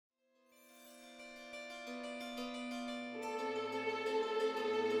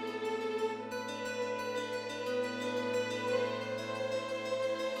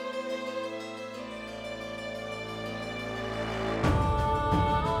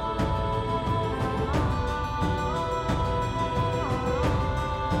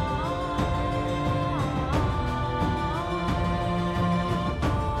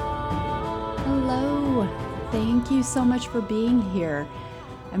you so much for being here.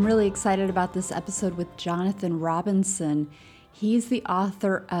 I'm really excited about this episode with Jonathan Robinson. He's the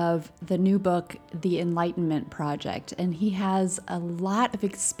author of the new book, The Enlightenment Project, and he has a lot of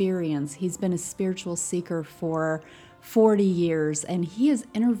experience. He's been a spiritual seeker for 40 years, and he has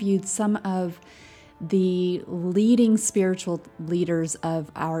interviewed some of the leading spiritual leaders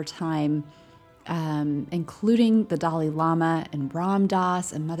of our time, including the Dalai Lama and Ram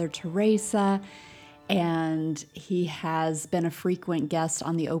Dass and Mother Teresa. And he has been a frequent guest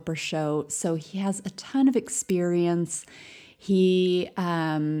on the Oprah show. So he has a ton of experience.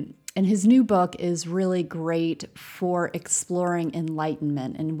 And his new book is really great for exploring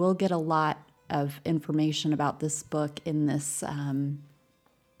enlightenment. And we'll get a lot of information about this book in this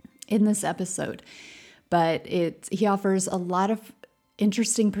episode. But he offers a lot of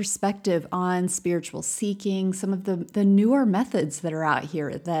interesting perspective on spiritual seeking, some of the newer methods that are out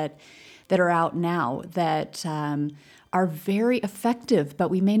here that are out now that are very effective, but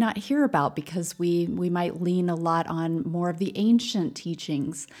we may not hear about because we might lean a lot on more of the ancient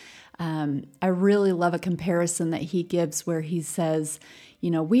teachings. I really love a comparison that he gives where he says,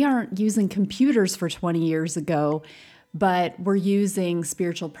 we aren't using computers for 20 years ago, but we're using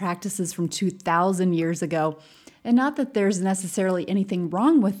spiritual practices from 2,000 years ago. And not that there's necessarily anything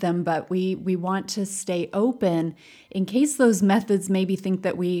wrong with them, but we want to stay open in case those methods maybe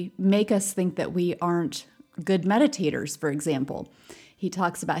make us think that we aren't good meditators, for example. He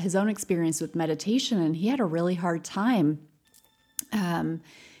talks about his own experience with meditation, and he had a really hard time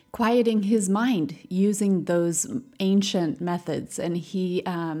quieting his mind using those ancient methods. And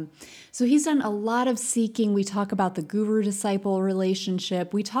so he's done a lot of seeking. We talk about the guru-disciple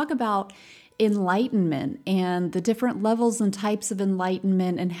relationship. We talk about enlightenment and the different levels and types of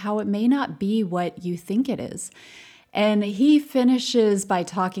enlightenment and how it may not be what you think it is. And he finishes by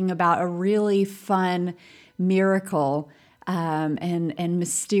talking about a really fun miracle and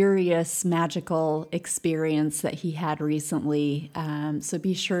mysterious magical experience that he had recently. So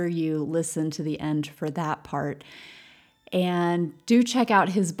be sure you listen to the end for that part. And do check out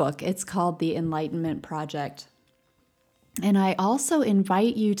his book. It's called The Enlightenment Project. And I also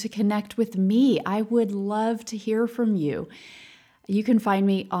invite you to connect with me. I would love to hear from you. You can find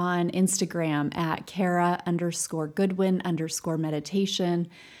me on Instagram at Kara_Goodwin_meditation.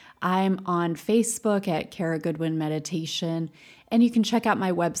 I'm on Facebook at Kara Goodwin Meditation. And you can check out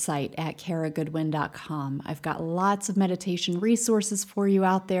my website at karagoodwin.com. I've got lots of meditation resources for you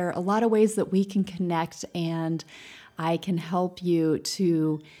out there, a lot of ways that we can connect, and I can help you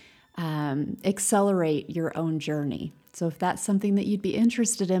to accelerate your own journey. So if that's something that you'd be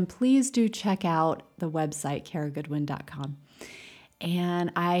interested in, please do check out the website, karagoodwin.com. And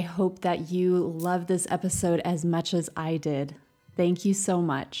I hope that you love this episode as much as I did. Thank you so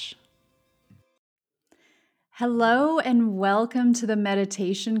much. Hello and welcome to the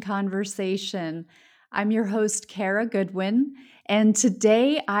Meditation Conversation. I'm your host, Kara Goodwin, and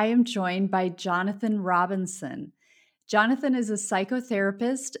today I am joined by Jonathan Robinson. Jonathan is a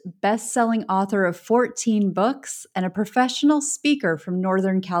psychotherapist, best-selling author of 14 books, and a professional speaker from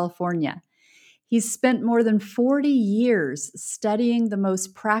Northern California. He's spent more than 40 years studying the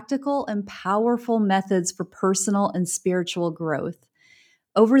most practical and powerful methods for personal and spiritual growth.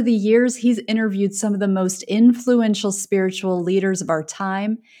 Over the years, he's interviewed some of the most influential spiritual leaders of our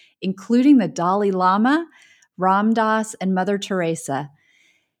time, including the Dalai Lama, Ram Dass, and Mother Teresa.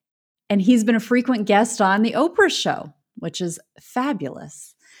 And he's been a frequent guest on the Oprah show, which is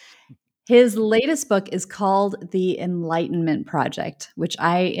fabulous. His latest book is called The Enlightenment Project, which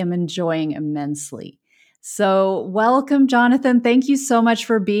I am enjoying immensely. So welcome, Jonathan. Thank you so much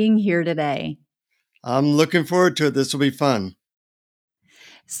for being here today. I'm looking forward to it. This will be fun.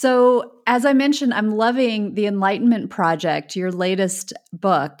 So as I mentioned, I'm loving The Enlightenment Project, your latest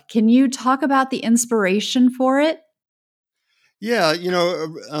book. Can you talk about the inspiration for it? Yeah,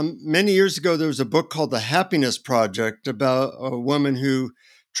 many years ago, there was a book called The Happiness Project about a woman who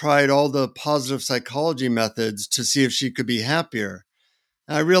tried all the positive psychology methods to see if she could be happier.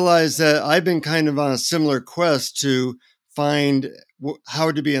 And I realized that I've been kind of on a similar quest to find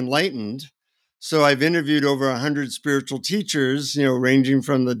how to be enlightened. So I've interviewed over 100 spiritual teachers, ranging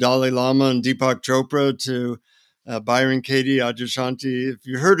from the Dalai Lama and Deepak Chopra to Byron Katie, Adyashanti. If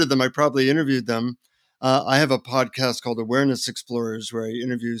you heard of them, I probably interviewed them. I have a podcast called Awareness Explorers where I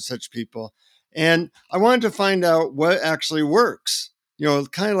interview such people. And I wanted to find out what actually works,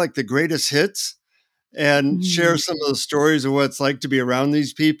 kind of like the greatest hits, and share some of the stories of what it's like to be around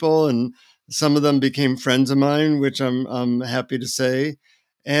these people. And some of them became friends of mine, which I'm happy to say.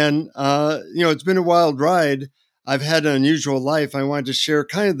 And, it's been a wild ride. I've had an unusual life. I wanted to share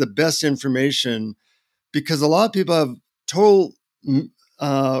kind of the best information because a lot of people have total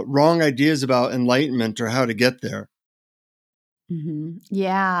wrong ideas about enlightenment or how to get there.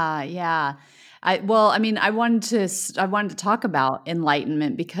 Yeah, yeah. I mean, I wanted to talk about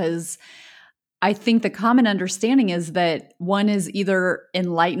enlightenment because I think the common understanding is that one is either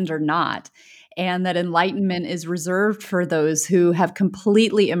enlightened or not, and that enlightenment is reserved for those who have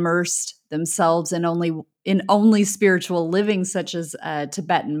completely immersed themselves in only spiritual living, such as a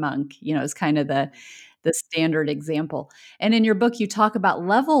Tibetan monk. Is kind of the standard example. And in your book, you talk about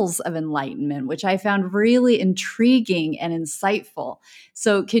levels of enlightenment, which I found really intriguing and insightful.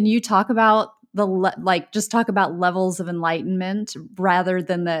 So, can you talk about just talk about levels of enlightenment rather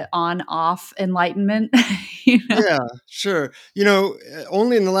than the on off enlightenment? you know? Yeah, sure.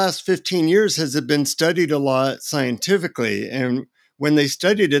 Only in the last 15 years has it been studied a lot scientifically. And when they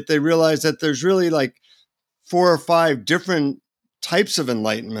studied it, they realized that there's really like four or five different types of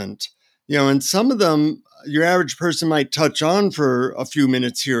enlightenment. And some of them your average person might touch on for a few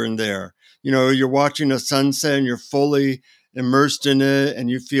minutes here and there. You're watching a sunset and you're fully immersed in it and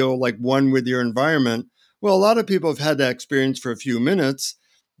you feel like one with your environment. Well, a lot of people have had that experience for a few minutes,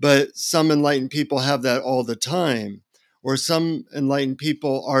 but some enlightened people have that all the time. Or some enlightened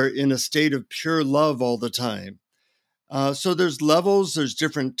people are in a state of pure love all the time. So there's levels, there's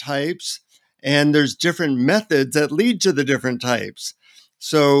different types, and there's different methods that lead to the different types.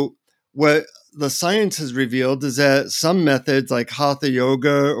 So what the science has revealed is that some methods like hatha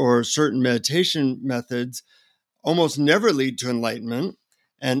yoga or certain meditation methods almost never lead to enlightenment,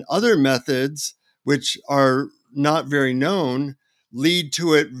 and other methods, which are not very known, lead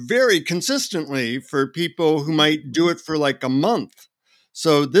to it very consistently for people who might do it for like a month.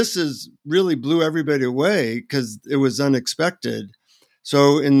 So this is really blew everybody away because it was unexpected.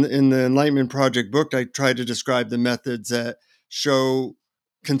 So in the Enlightenment Project book, I try to describe the methods that show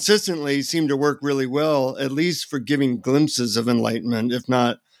consistently seem to work really well, at least for giving glimpses of enlightenment, if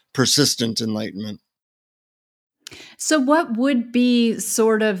not persistent enlightenment. So, what would be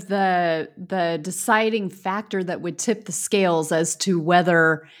sort of the deciding factor that would tip the scales as to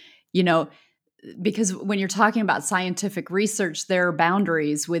whether, you know, because when you're talking about scientific research, there are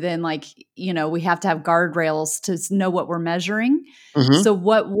boundaries within, like, we have to have guardrails to know what we're measuring. Mhm. So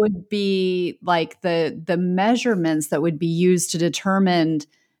what would be like the measurements that would be used to determine?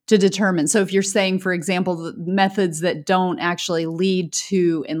 So if you're saying, for example, the methods that don't actually lead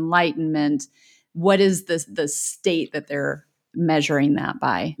to enlightenment, what is the state that they're measuring that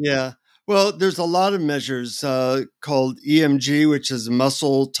by? Yeah. Well, there's a lot of measures called EMG, which is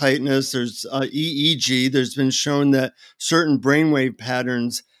muscle tightness. There's EEG. There's been shown that certain brainwave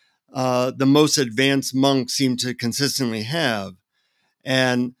patterns, the most advanced monks seem to consistently have.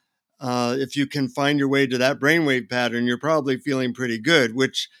 And if you can find your way to that brainwave pattern, you're probably feeling pretty good,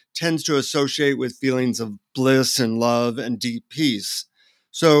 which tends to associate with feelings of bliss and love and deep peace.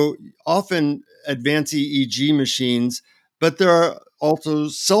 So often advanced EEG machines, but there are also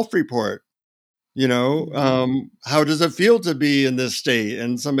self-report. Mhm. How does it feel to be in this state?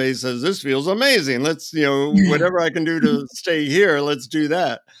 And somebody says, "This feels amazing. Let's, whatever I can do to stay here, let's do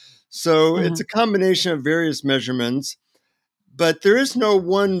that." So it's Uh-huh. a combination of various measurements, but there is no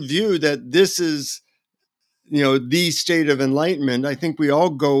one view that this is the state of enlightenment. I think we all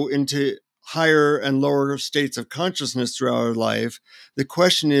go into higher and lower states of consciousness throughout our life. The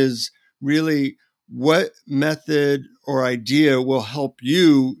question is really what method or idea will help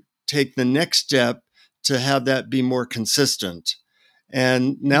you take the next step to have that be more consistent.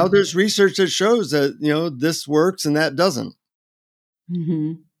 And now Mhm. there's research that shows that this works and that doesn't.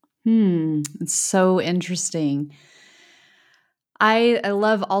 Mhm. It's so interesting. I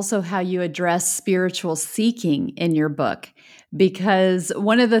love also how you address spiritual seeking in your book, because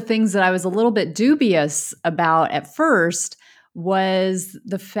one of the things that I was a little bit dubious about at first was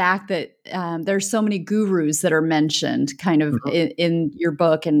the fact that there's so many gurus that are mentioned kind of Mhm. in your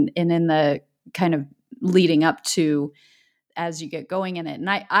book, and in the kind of leading up to as you get going in it. And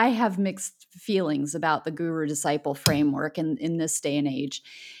I have mixed feelings about the guru disciple framework in this day and age.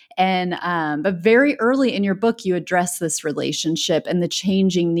 And but very early in your book, you address this relationship and the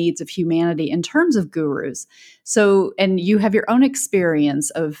changing needs of humanity in terms of gurus. So, and you have your own experience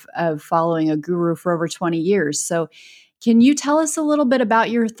of following a guru for over 20 years. So, can you tell us a little bit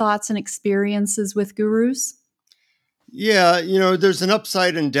about your thoughts and experiences with gurus? Yeah, there's an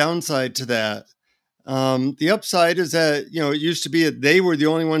upside and downside to that. The upside is that, it used to be that they were the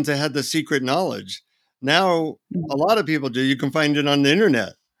only ones that had the secret knowledge. Now, a lot of people do. You can find it on the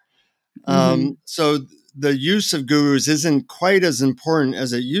internet. Mm-hmm. So the use of gurus isn't quite as important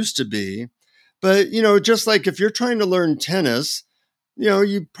as it used to be. But, just like if you're trying to learn tennis,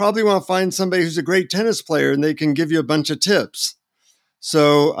 you probably want to find somebody who's a great tennis player and they can give you a bunch of tips.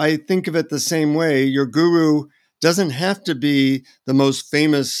 So I think of it the same way. Your guru doesn't have to be the most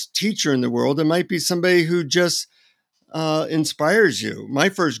famous teacher in the world. It might be somebody who just inspires you. My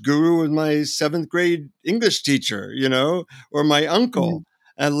first guru was my seventh grade English teacher, or my uncle. Mhm.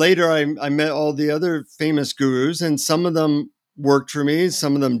 And later I met all the other famous gurus, and some of them worked for me,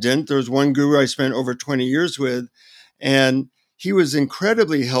 some of them didn't. There was one guru I spent over 20 years with, and he was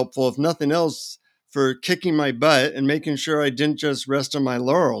incredibly helpful, if nothing else, for kicking my butt and making sure I didn't just rest on my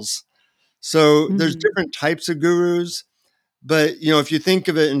laurels. So there's Mhm. different types of gurus. But, if you think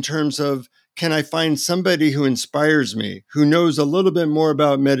of it in terms of, can I find somebody who inspires me, who knows a little bit more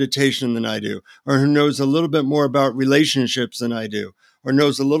about meditation than I do, or who knows a little bit more about relationships than I do, or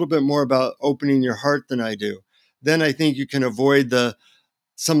knows a little bit more about opening your heart than I do, then I think you can avoid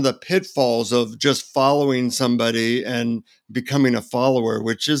some of the pitfalls of just following somebody and becoming a follower,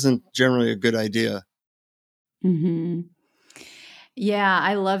 which isn't generally a good idea. Mhm. Yeah,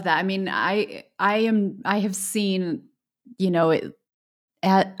 I love that. I mean, I have seen, it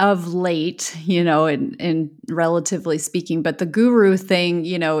of late, and relatively speaking, but the guru thing,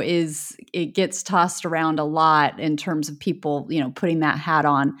 it gets tossed around a lot in terms of people, putting that hat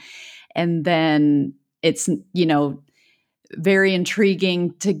on. And then it's, very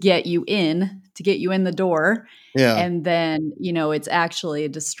intriguing to get you in the door. Yeah. And then, it's actually a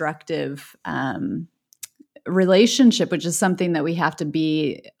destructive relationship, which is something that we have to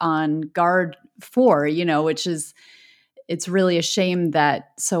be on guard for, which is it's really a shame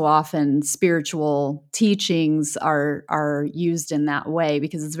that so often spiritual teachings are used in that way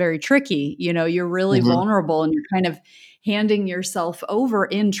because it's very tricky. You're really Hmm. vulnerable and you're kind of handing yourself over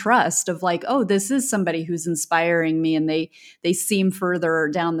in trust of like, oh, this is somebody who's inspiring me and they seem further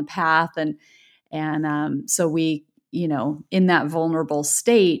down the path and so we in that vulnerable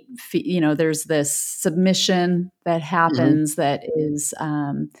state there's this submission that Hmm. happens that is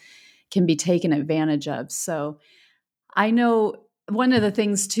can be taken advantage of. So I know one of the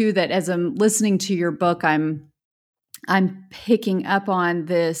things too that as I'm listening to your book, I'm picking up on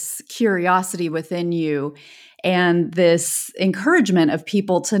this curiosity within you and this encouragement of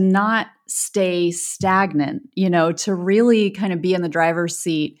people to not stay stagnant, to really kind of be in the driver's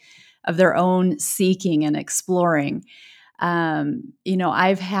seat of their own seeking and exploring. I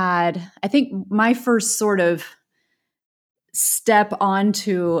think my first sort of step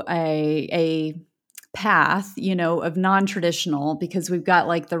onto a path, of non-traditional because we've got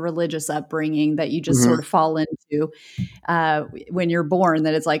like the religious upbringing that you just sort Hmm. of fall into when you're born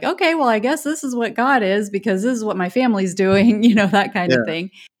that it's like, okay, well, I guess this is what God is because this is what my family's doing, that kind of Yeah.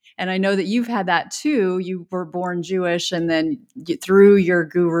 thing. And I know that you've had that too. You were born Jewish, and then through your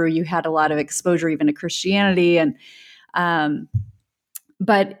guru, you had a lot of exposure even to Christianity. Um,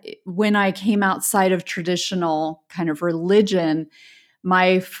 but when I came outside of traditional kind of religion,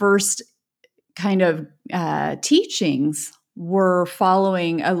 my first kind of teachings were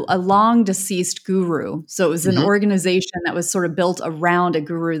following a long deceased guru. So it was an Hmm. organization that was sort of built around a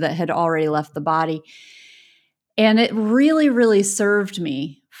guru that had already left the body. And it really, really served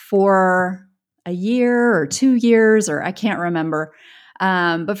me for a year or 2 years, or I can't remember.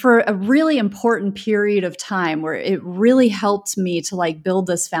 But for a really important period of time where it really helped me to like build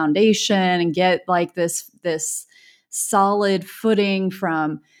this foundation and get like this solid footing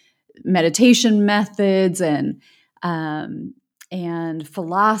from meditation methods um, and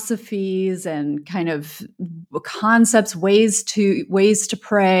philosophies and kind of concepts, ways to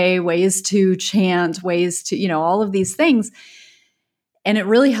pray, ways to chant, ways to all of these things, and it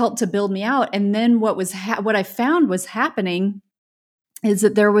really helped to build me out. And then what I found was happening is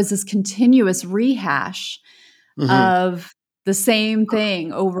that there was this continuous rehash Hmm. of the same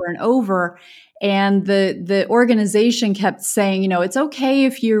thing over and over. And the organization kept saying, it's okay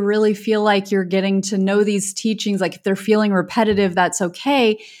if you really feel like you're getting to know these teachings, like if they're feeling repetitive, that's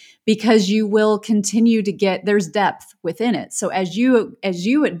okay, because you will continue to there's depth within it. So as you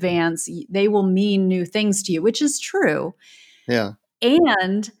advance, they will mean new things to you, which is true. Yeah.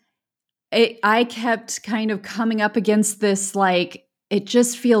 And I kept kind of coming up against this, like, it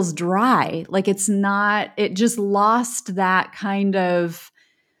just feels dry. Like it just lost that kind of,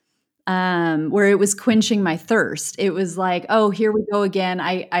 where it was quenching my thirst. It was like, oh, here we go again.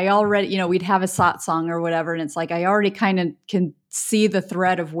 I already, we'd have a satsang or whatever. And it's like, I already kind of can see the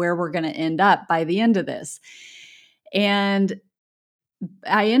thread of where we're going to end up by the end of this. And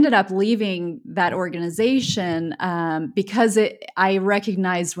I ended up leaving that organization because I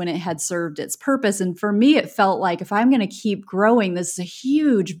recognized when it had served its purpose. And for me, it felt like if I'm going to keep growing, this is a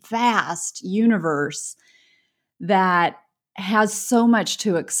huge, vast universe that has so much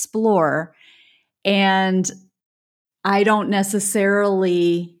to explore. And I don't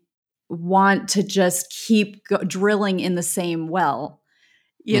necessarily want to just keep drilling in the same well,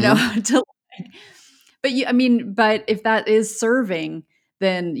 Hmm. to like, but if that is serving,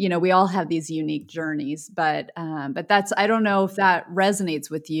 then, we all have these unique journeys, but that's, I don't know if that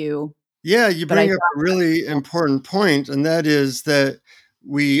resonates with you, Yeah, you but I bring up a thought that was really cool. important point, and that is that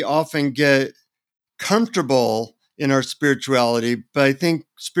we often get comfortable in our spirituality, but I think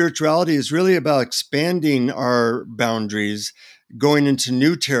spirituality is really about expanding our boundaries, going into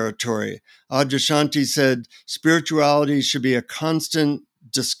new territory. Adyashanti said spirituality should be a constant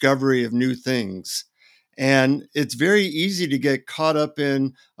discovery of new things. And it's very easy to get caught up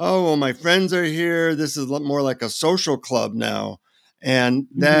in, oh, well, my friends are here. This is more like a social club now. And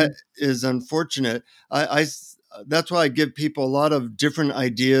that Mhm. is unfortunate. That's why I give people a lot of different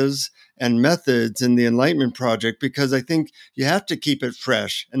ideas and methods in the Enlightenment Project, because I think you have to keep it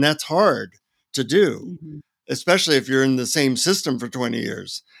fresh. And that's hard to do, Mhm. especially if you're in the same system for 20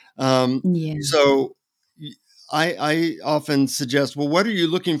 years. Um, Yeah. so I often suggest, well, what are you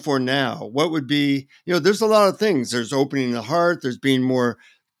looking for now? What would be, there's a lot of things. There's opening the heart, there's being more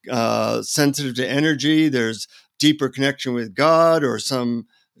sensitive to energy, there's deeper connection with God or some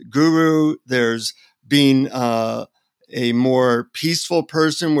guru, there's being a more peaceful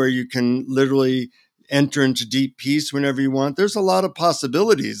person where you can literally enter into deep peace whenever you want. There's a lot of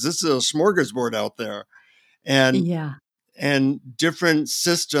possibilities. This is a smorgasbord out there. And Yeah. different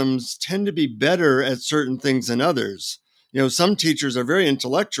systems tend to be better at certain things than others. Some teachers are very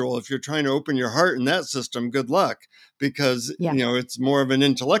intellectual. If you're trying to open your heart in that system, good luck, because Yeah. it's more of an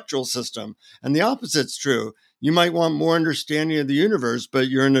intellectual system. And the opposite's true. You might want more understanding of the universe, but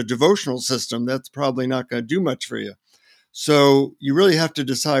you're in a devotional system. That's probably not going to do much for you. So you really have to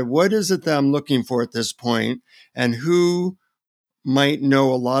decide, what is it that I'm looking for at this point, and who might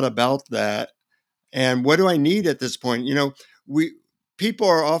know a lot about that, and what do I need at this point? We people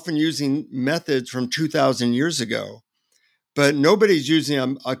are often using methods from 2,000 years ago, but nobody's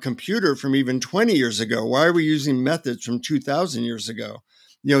using a computer from even 20 years ago. Why are we using methods from 2,000 years ago?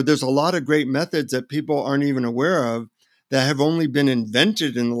 There's a lot of great methods that people aren't even aware of that have only been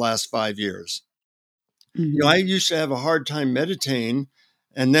invented in the last 5 years. I Mhm. used to have a hard time meditating.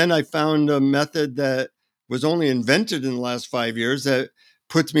 And then I found a method that was only invented in the last 5 years that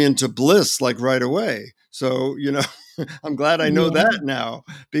puts me into bliss like right away. So, I'm glad I know Yeah. that now,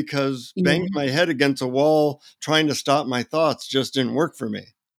 because banging Yeah. my head against a wall trying to stop my thoughts just didn't work for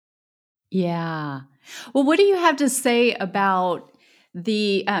me. Yeah. Well, what do you have to say about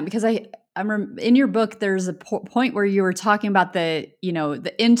because in your book, there's a point where you were talking about the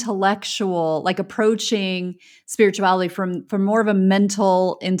intellectual, like approaching spirituality from more of a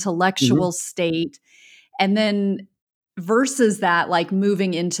mental, Mhm. intellectual state, and then versus that, like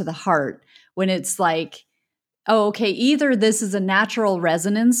moving into the heart when it's like, oh, okay, either this is a natural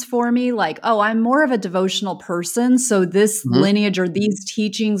resonance for me, like, oh, I'm more of a devotional person, so this Mhm. lineage or these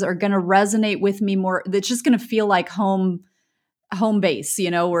teachings are going to resonate with me more. It's just going to feel like home base,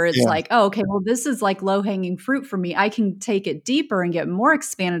 where it's Yeah. like, oh, okay, well, this is like low-hanging fruit for me. I can take it deeper and get more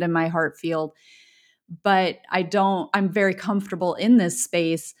expanded in my heart field, but I'm very comfortable in this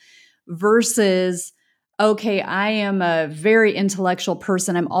space versus, okay, I am a very intellectual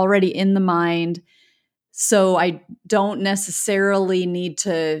person. I'm already in the mind, so I don't necessarily need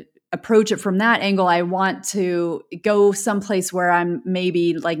to approach it from that angle. I want to go someplace where I'm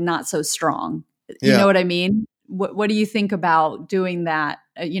maybe like not so strong. You Yeah. know what I mean? What do you think about doing that?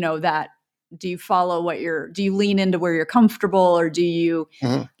 That do you follow do you lean into where you're comfortable, or do you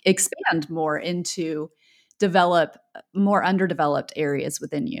Uh-huh. expand more into develop more underdeveloped areas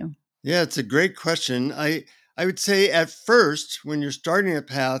within you? Yeah, it's a great question. I would say at first, when you're starting a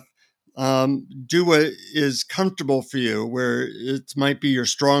path, do what is comfortable for you, where it might be your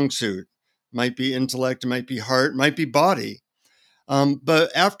strong suit, might be intellect, it might be heart, might be body.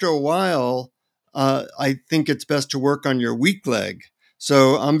 But after a while, I think it's best to work on your weak leg.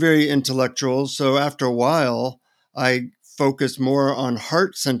 So I'm very intellectual. So after a while, I focus more on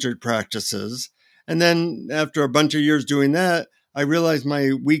heart centered practices. And then after a bunch of years doing that, I realized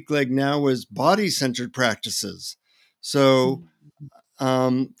my weak leg now was body centered practices. So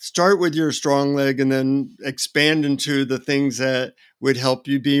Mhm. start with your strong leg and then expand into the things that would help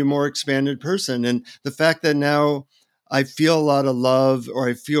you be a more expanded person. And the fact that now I feel a lot of love, or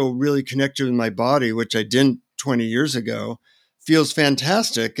I feel really connected with my body, which I didn't 20 years ago, feels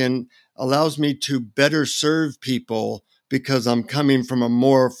fantastic and allows me to better serve people, because I'm coming from a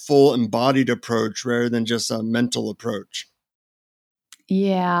more full embodied approach rather than just a mental approach.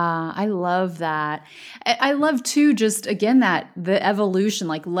 Yeah, I love that. I love too, just again, that the evolution,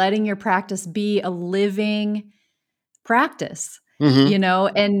 like letting your practice be a living practice, Hmm.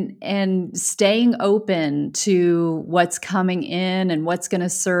 and staying open to what's coming in and what's going to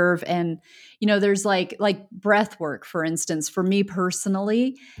serve. And there's like breath work, for instance. For me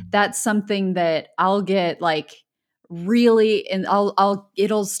personally, that's something that I'll get like really, and I'll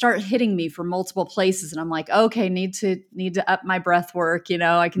it'll start hitting me from multiple places, and I'm like, okay, need to up my breath work.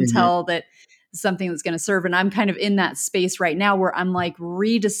 I can Hmm. tell that something that's going to serve. And I'm kind of in that space right now where I'm like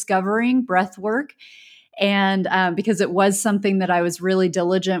rediscovering breath work. And because it was something that I was really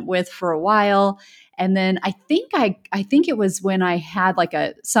diligent with for a while. And then I think it was when I had like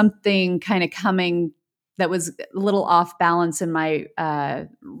a something kind of coming that was a little off balance in my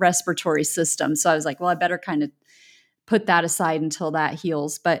respiratory system. So I was like, well, I better kind of put that aside until that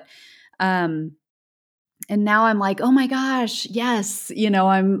heals. But um and now I'm like, oh my gosh, yes,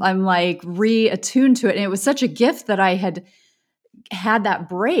 I'm like reattuned to it. And it was such a gift that I had that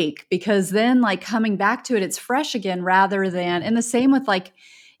break, because then like coming back to it, it's fresh again, rather than, and the same with like,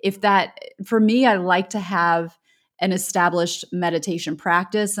 if that, for me, I like to have an established meditation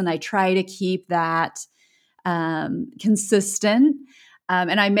practice, and I try to keep that consistent.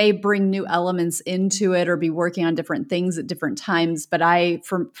 And I may bring new elements into it or be working on different things at different times. But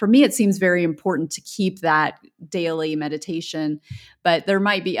for me, it seems very important to keep that daily meditation. But there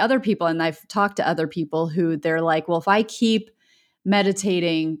might be other people, and I've talked to other people who they're like, well, if I keep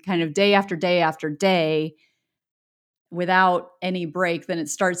meditating kind of day after day after day without any break, then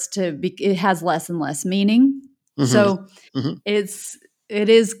it has less and less meaning. Hmm. So Hmm. it's it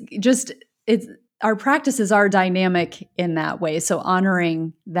is just it's our practices are dynamic in that way. So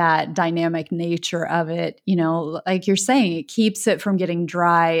honoring that dynamic nature of it, like you're saying, it keeps it from getting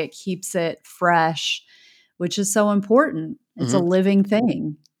dry, it keeps it fresh, which is so important. It's a Hmm. living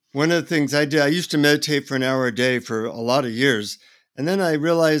thing. One of the things I did, I used to meditate for an hour a day for a lot of years. And then I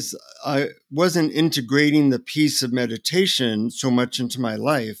realized I wasn't integrating the piece of meditation so much into my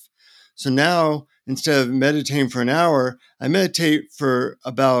life. So now, instead of meditating for an hour, I meditate for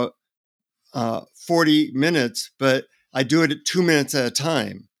about 40 minutes, but I do it at 2 minutes at a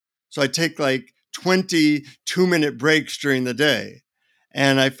time. So I take like 20 2 minute breaks during the day.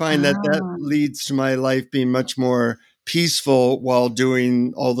 And I find that that Ah, leads to my life being much more peaceful while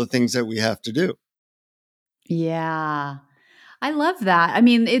doing all the things that we have to do. yeah. I love that. I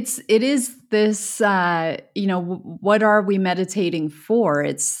mean, it is this what are we meditating for?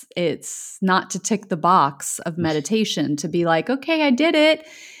 It's not to tick the box of meditation, to be like, okay, I did it,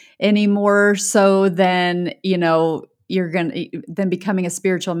 anymore so than, you're going to then becoming a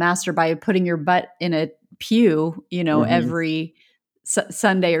spiritual master by putting your butt in a pew, Hmm. every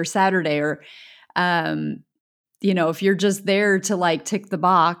Sunday or Saturday, or um if you're just there to like tick the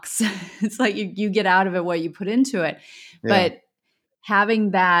box, it's like you get out of it what you put into it. Yeah. But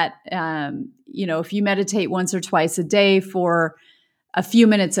having that, if you meditate once or twice a day for a few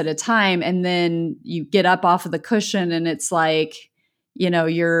minutes at a time, and then you get up off of the cushion and it's like,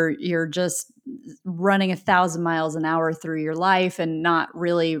 you're just running 1,000 miles an hour through your life and not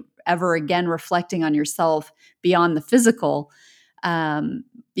really ever again reflecting on yourself beyond the physical. um,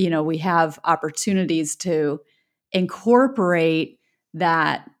 we have opportunities to incorporate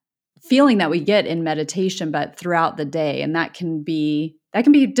that feeling that we get in meditation, but throughout the day. And that can be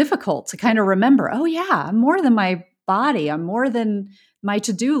difficult to kind of remember. Oh yeah, I'm more than my body. I'm more than my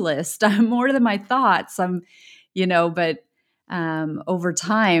to-do list. I'm more than my thoughts. But over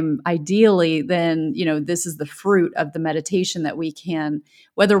time, ideally, then, this is the fruit of the meditation that we can,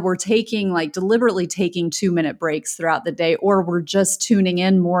 whether we're taking like deliberately taking 2-minute breaks throughout the day, or we're just tuning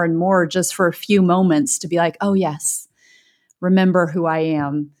in more and more just for a few moments to be like, oh yes, remember who I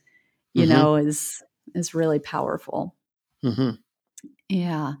am, Hmm. is really powerful. Hmm.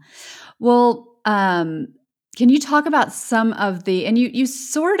 Yeah. Well, can you talk about some of and you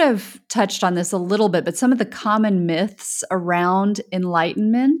sort of touched on this a little bit, but some of the common myths around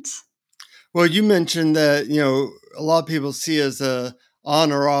enlightenment? Well, you mentioned that, a lot of people see it as a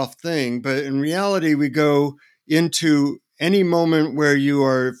on or off thing, but in reality, we go into any moment where you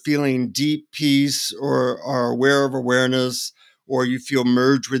are feeling deep peace or are aware of awareness, or you feel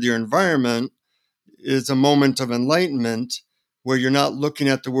merged with your environment, is a moment of enlightenment where you're not looking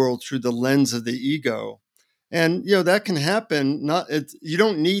at the world through the lens of the ego. And, that can happen. You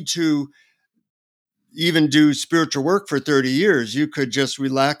don't need to even do spiritual work for 30 years. You could just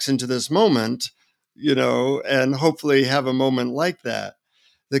relax into this moment, and hopefully have a moment like that.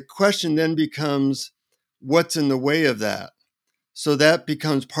 The question then becomes, what's in the way of that? So that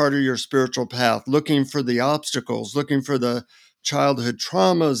becomes part of your spiritual path, looking for the obstacles, looking for the childhood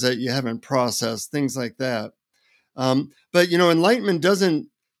traumas that you haven't processed, things like that. But enlightenment doesn't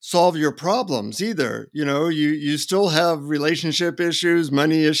solve your problems either. You still have relationship issues,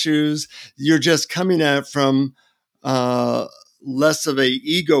 money issues. You're just coming at it from uh, less of a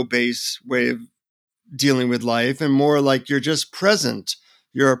ego based way of dealing with life and more like you're just present.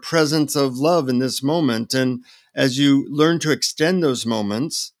 You're a presence of love in this moment. And as you learn to extend those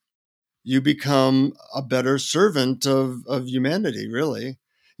moments, you become a better servant of humanity, really.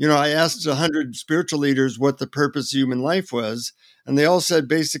 I asked 100 spiritual leaders what the purpose of human life was, and they all said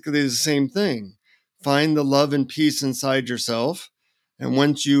basically the same thing: find the love and peace inside yourself. And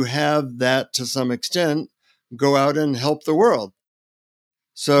once you have that to some extent, go out and help the world.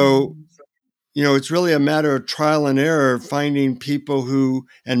 So, Mm. it's really a matter of trial and error, finding people who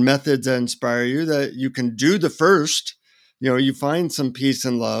and methods that inspire you that you can do the first. You find some peace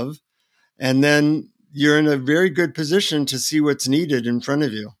and love, and then you're in a very good position to see what's needed in front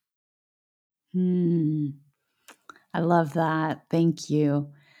of you. Mm. I love that. Thank you.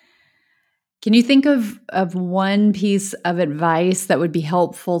 Can you think of one piece of advice that would be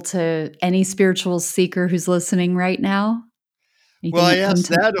helpful to any spiritual seeker who's listening right now? Well, Anything I that asked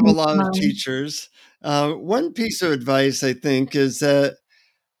that of a comes to lot of mind? teachers. One piece of advice I think is that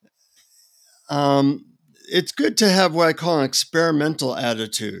um, it's good to have what I call an experimental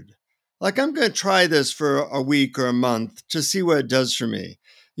attitude. Like, I'm going to try this for a week or a month to see what it does for me.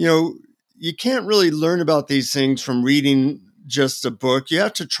 You know, you can't really learn about these things from reading just a book. You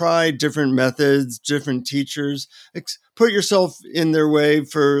have to try different methods, different teachers, put yourself in their way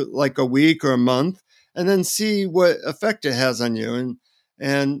for like a week or a month, and then see what effect it has on you.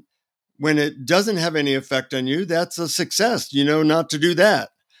 And when it doesn't have any effect on you, that's a success. Not to do that.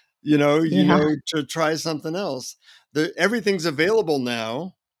 Yeah. To try something else. Everything's available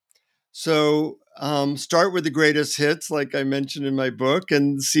now, so start with the greatest hits, like I mentioned in my book,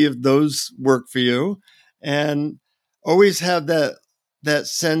 and see if those work for you. And always have that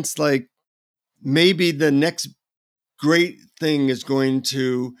sense, like maybe the next great thing is going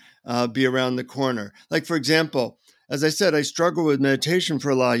to be around the corner. Like, for example, as I said, I struggled with meditation for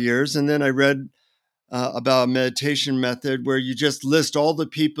a lot of years, and then I read about a meditation method where you just list all the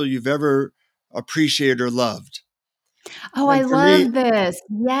people you've ever appreciated or loved. Oh, And I for me, love this.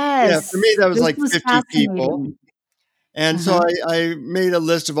 yeah, for me, Yes. that was This like was 50 people. fascinating. And so Uh-huh. I made a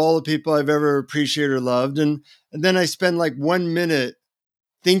list of all the people I've ever appreciated or loved. And then I spend like 1 minute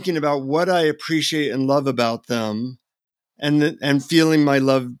thinking about what I appreciate and love about them, and feeling my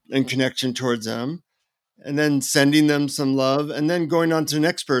love and connection towards them, and then sending them some love, and then going on to the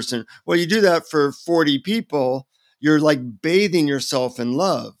next person. Well, you do that for 40 people, you're like bathing yourself in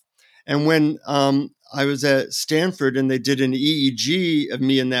love. And when I was at Stanford and they did an EEG of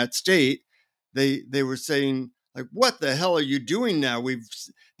me in that state, they were saying, like, what the hell are you doing now?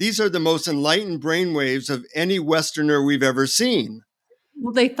 These are the most enlightened brainwaves of any Westerner we've ever seen.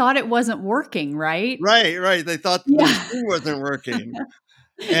 Well, they thought it wasn't working, right? Right, right. They thought that the Yeah. machine wasn't working.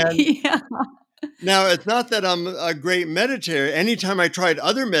 And Yeah. now, it's not that I'm a great meditator. Anytime I tried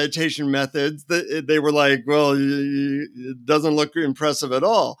other meditation methods, they were like, well, it doesn't look impressive at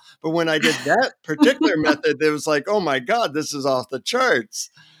all. But when I did that particular method, it was like, oh my God, this is off the charts.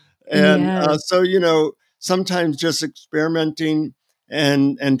 And Yes. so, sometimes just experimenting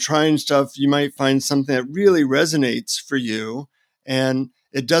and trying stuff, you might find something that really resonates for you. And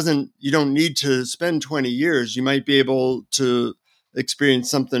you don't need to spend 20 years. You might be able to experience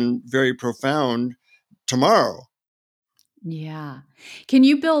something very profound tomorrow. Yeah. Can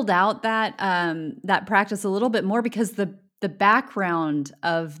you build out that practice a little bit more because the background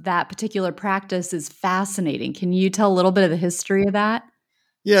of that particular practice is fascinating. Can you tell a little bit of the history of that?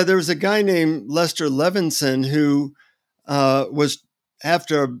 Yeah, there was a guy named Lester Levinson who was,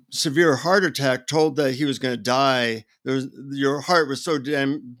 after a severe heart attack, told that he was going to die. Your heart was so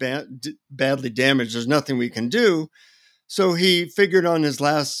badly damaged, there's nothing we can do. So he figured on his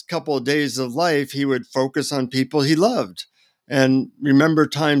last couple of days of life, he would focus on people he loved and remember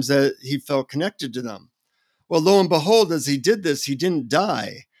times that he felt connected to them. Well, lo and behold, as he did this, he didn't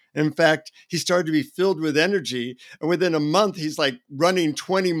die. In fact, he started to be filled with energy. And within a month, he's like running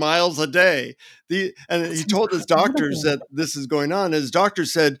 20 miles a day. And he That's told his doctors incredible. that this is going on. His doctor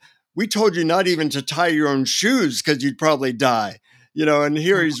said, we told you not even to tie your own shoes because you'd probably die. And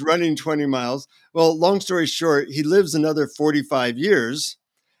here he's running 20 miles. Well, long story short, he lives another 45 years,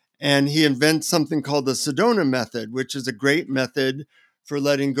 and he invents something called the Sedona method, which is a great method for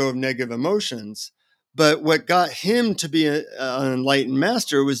letting go of negative emotions. But what got him to be an enlightened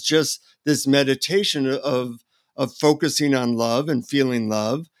master was just this meditation of focusing on love and feeling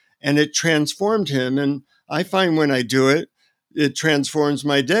love. And it transformed him. And I find when I do it, it transforms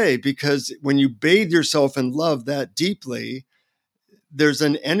my day, because when you bathe yourself in love that deeply, there's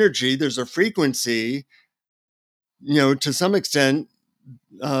an energy, there's a frequency, to some extent.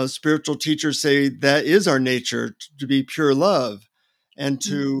 Spiritual teachers say that is our nature, to be pure love, and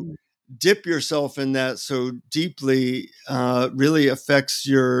to Mhm. dip yourself in that so deeply really affects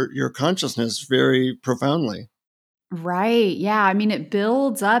your consciousness very profoundly. Right. Yeah. I mean, it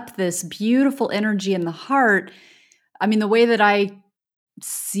builds up this beautiful energy in the heart. I mean, the way that I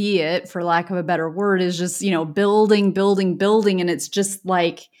see it, for lack of a better word, is just, building, building, building. And it's just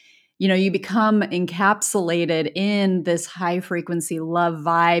like, you become encapsulated in this high frequency love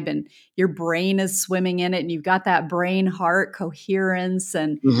vibe, and your brain is swimming in it, and you've got that brain heart coherence.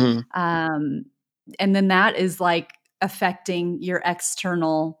 Hmm. Um, and then that is like affecting your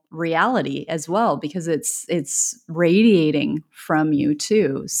external reality as well, because it's radiating from you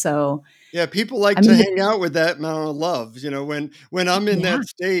too. So, Yeah, people I like to mean, hang out with that amount of love. When I'm in yeah. that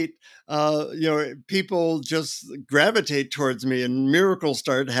state, people just gravitate towards me, and miracles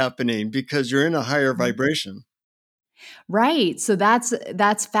start happening because you're in a higher vibration. Right. So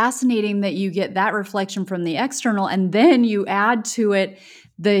that's fascinating that you get that reflection from the external, and then you add to it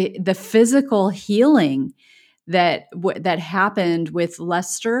the physical healing that happened with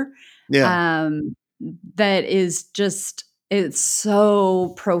Lester. Yeah. Um, that is just, it's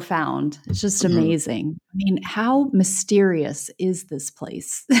so profound. It's just Mhm. amazing. I mean, how mysterious is this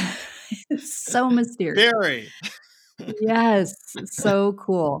place? It's so mysterious. Very. Yes, so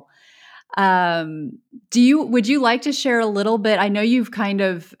cool. Um, would you like to share a little bit? I know you've kind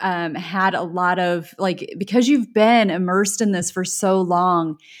of had a lot of, like, because you've been immersed in this for so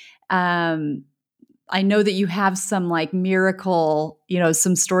long. Um, I know that you have some like miracle,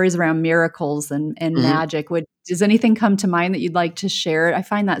 some stories around miracles and Mhm. magic. Does anything come to mind that you'd like to share? I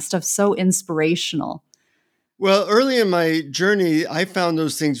find that stuff so inspirational. Well, early in my journey, I found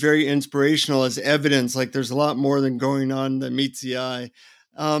those things very inspirational as evidence, like there's a lot more than going on than meets the eye.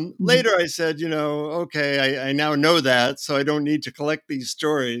 Mhm. Later, I said, okay, I now know that, so I don't need to collect these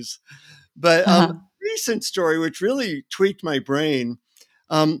stories. But Uh-huh. recent story, which really tweaked my brain.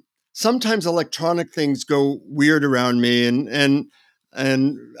 Um, Sometimes electronic things go weird around me, and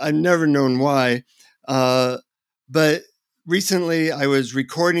I've never known why. Uh, but recently, I was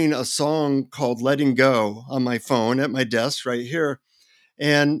recording a song called "Letting Go" on my phone at my desk right here,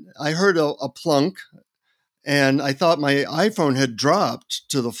 and I heard a plunk, and I thought my iPhone had dropped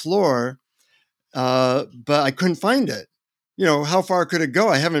to the floor, but I couldn't find it. How far could it go?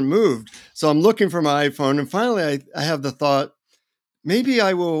 I haven't moved. So I'm looking for my iPhone. And finally, I have the thought, maybe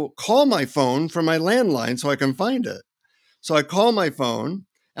I will call my phone from my landline so I can find it. So I call my phone,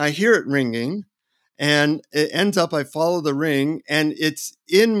 and I hear it ringing, and it ends up, I follow the ring, and it's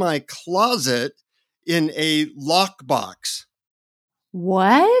in my closet in a lockbox.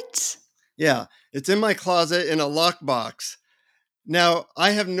 What? Yeah, it's in my closet in a lockbox. Now, I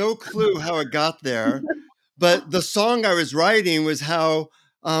have no clue how it got there. But the song I was writing was how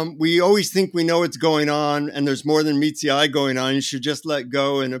we always think we know what's going on, and there's more than meets the eye going on. You should just let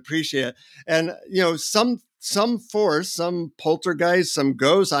go and appreciate it. And some force, some poltergeist, some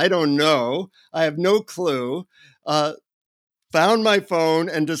ghost, I don't know. I have no clue. Uh, Found my phone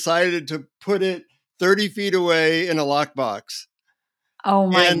and decided to put it 30 feet away in a lockbox. Oh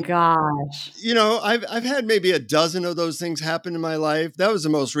my And gosh. I've had maybe a dozen of those things happen in my life. That was the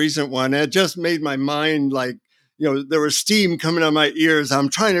most recent one. It just made my mind like, there was steam coming out of my ears. I'm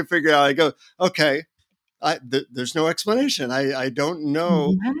trying to figure out. I go, okay, there's no explanation. I don't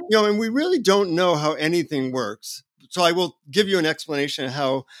know, What? and we really don't know how anything works. So I will give you an explanation of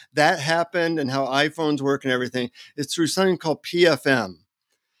how that happened and how iPhones work and everything. It's through something called PFM.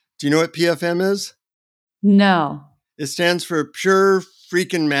 Do you know what PFM is? No. It stands for pure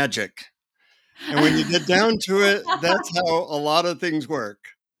freaking magic. And when you get down to it, that's how a lot of things work.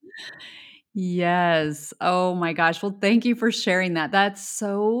 Yes. Oh my gosh. Well, thank you for sharing that. That's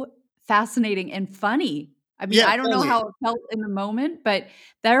so fascinating and funny. I mean, Yeah, I don't know funny. how it felt in the moment, but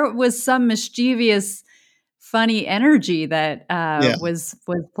there was some mischievous, funny energy that Yeah, was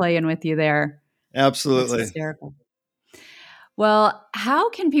playing with you there. That's absolutely. hysterical. Well, how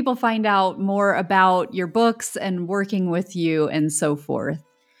can people find out more about your books and working with you and so forth?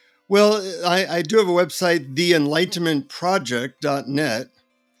 Well, I do have a website, theenlightenmentproject.net.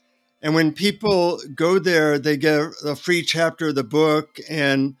 And when people go there, they get a free chapter of the book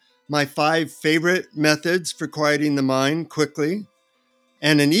and my 5 favorite methods for quieting the mind quickly,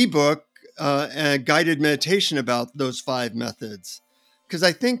 and an ebook, and a guided meditation about those 5 methods. Because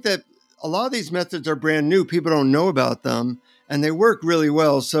I think that a lot of these methods are brand new. People don't know about them, and they work really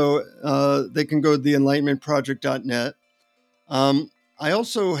well. So they can go to theenlightenmentproject.net. I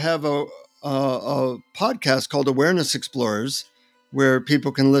also have a podcast called Awareness Explorers, where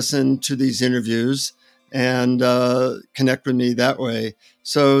people can listen to these interviews and connect with me that way.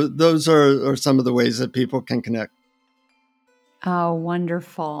 So those are some of the ways that people can connect. Oh,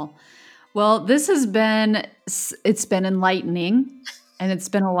 wonderful. Well, it's been enlightening and it's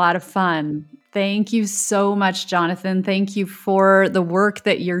been a lot of fun. Thank you so much, Jonathan. Thank you for the work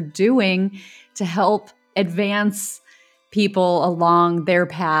that you're doing to help advance people along their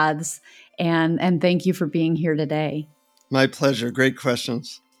paths. And thank you for being here today. My pleasure. Great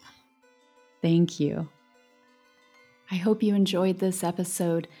questions. Thank you. I hope you enjoyed this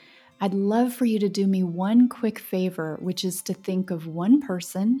episode. I'd love for you to do me one quick favor, which is to think of one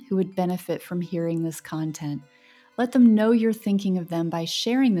person who would benefit from hearing this content. Let them know you're thinking of them by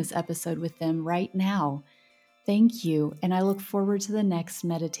sharing this episode with them right now. Thank you, and I look forward to the next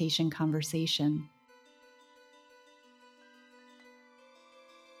meditation conversation.